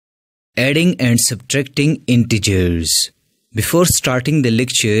Adding and subtracting integers. Before starting the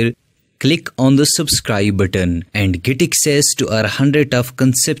lecture, click on the subscribe button and get access to our 100 of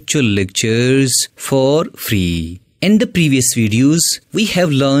conceptual lectures for free. In the previous videos, we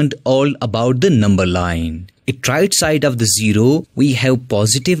have learned all about the number line. At right side of the zero, we have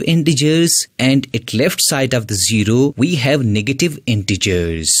positive integers, and at left side of the zero, we have negative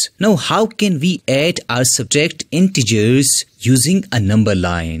integers. Now, how can we add or subtract integers using a number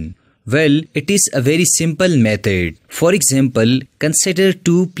line? Well, it is a very simple method. For example, consider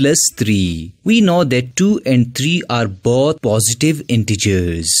 2 plus 3. We know that 2 and 3 are both positive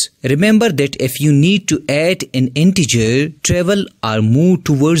integers. Remember that if you need to add an integer, travel or move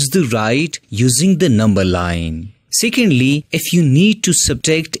towards the right using the number line. Secondly, if you need to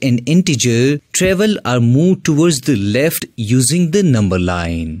subtract an integer, travel or move towards the left using the number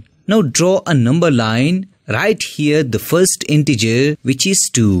line. Now draw a number line. Write here the first integer, which is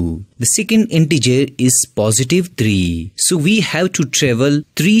 2. The second integer is positive 3. So we have to travel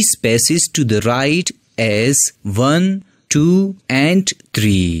 3 spaces to the right as 1, 2 and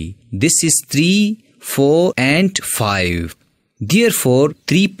 3. This is 3, 4 and 5. Therefore,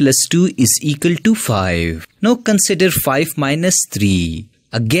 3 plus 2 is equal to 5. Now consider 5 minus 3.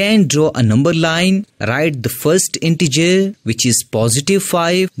 Again draw a number line, write the first integer, which is positive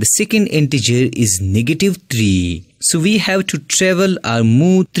 5, the second integer is negative 3. So we have to travel or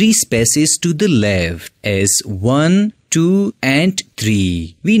move 3 spaces to the left as 1, 2 and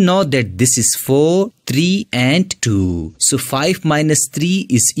 3. We know that this is 4, 3 and 2. So 5 minus 3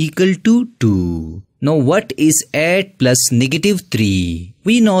 is equal to 2. Now what is 8 plus negative 3?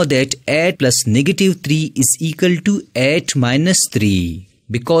 We know that 8 plus negative 3 is equal to 8 minus 3.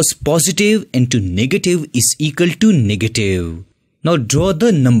 Because positive into negative is equal to negative. Now draw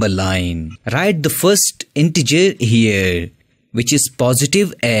the number line. Write the first integer here, which is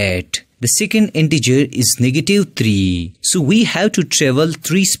positive 8. The second integer is negative 3. So we have to travel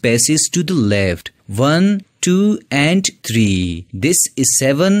 3 spaces to the left. 1, 2 and 3. This is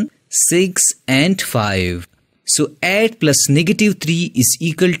 7, 6 and 5. So 8 plus negative 3 is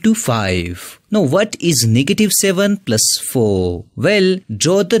equal to 5. Now what is negative 7 plus 4? Well,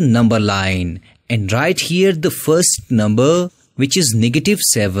 draw the number line and write here the first number, which is negative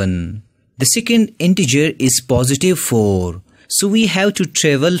 7. The second integer is positive 4. So we have to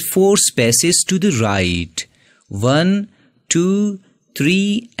travel 4 spaces to the right. 1, 2,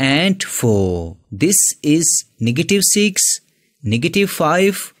 3 and 4. This is negative 6, negative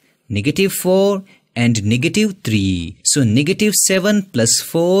 5, negative 4 and negative 3. So negative 7 plus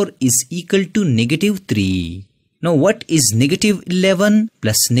 4 is equal to negative 3. Now what is negative 11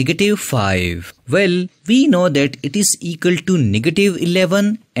 plus negative 5? Well, we know that it is equal to negative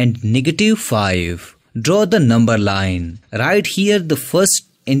 11 and negative 5. Draw the number line. Write here the first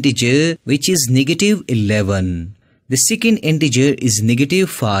integer, which is negative 11. The second integer is negative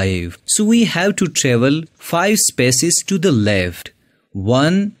 5. So we have to travel 5 spaces to the left.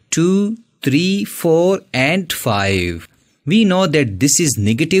 1, 2, 3, 4 and 5. We know that this is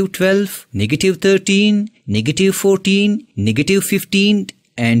negative 12, negative 13, negative 14, negative 15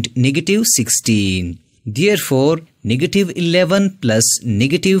 and negative 16. Therefore, negative 11 plus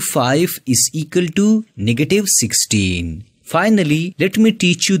negative 5 is equal to negative 16. Finally, let me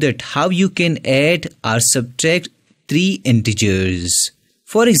teach you that how you can add or subtract 3 integers.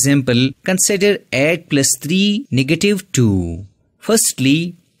 For example, consider 8 plus 3, negative 2.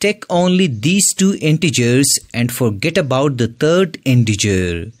 Firstly, take only these 2 integers and forget about the third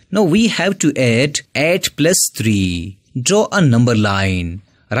integer. Now we have to add 8 plus 3. Draw a number line.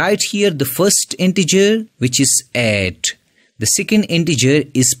 Write here the first integer, which is 8. The second integer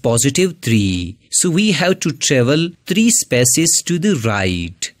is positive 3. So we have to travel 3 spaces to the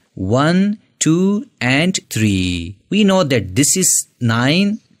right. 1, 2 and 3. We know that this is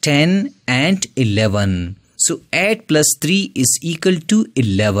 9, 10 and 11. So 8 plus 3 is equal to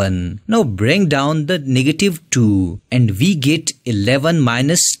 11. Now bring down the negative 2 and we get 11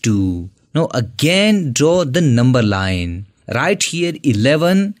 minus 2. Now again draw the number line. Write here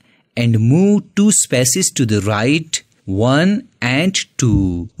 11 and move 2 spaces to the right. 1 and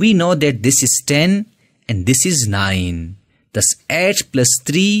 2. We know that this is 10 and this is 9. Thus 8 plus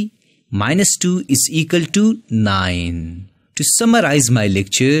 3 minus 2 is equal to 9. To summarize my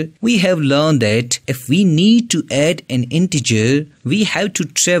lecture, we have learned that if we need to add an integer, we have to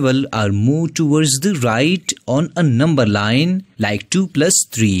travel or move towards the right on a number line like 2 plus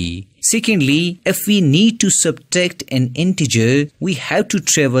 3. Secondly, if we need to subtract an integer, we have to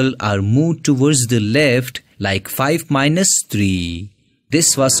travel or move towards the left like 5 minus 3.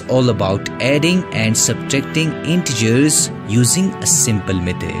 This was all about adding and subtracting integers using a simple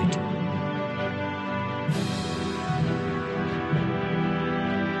method.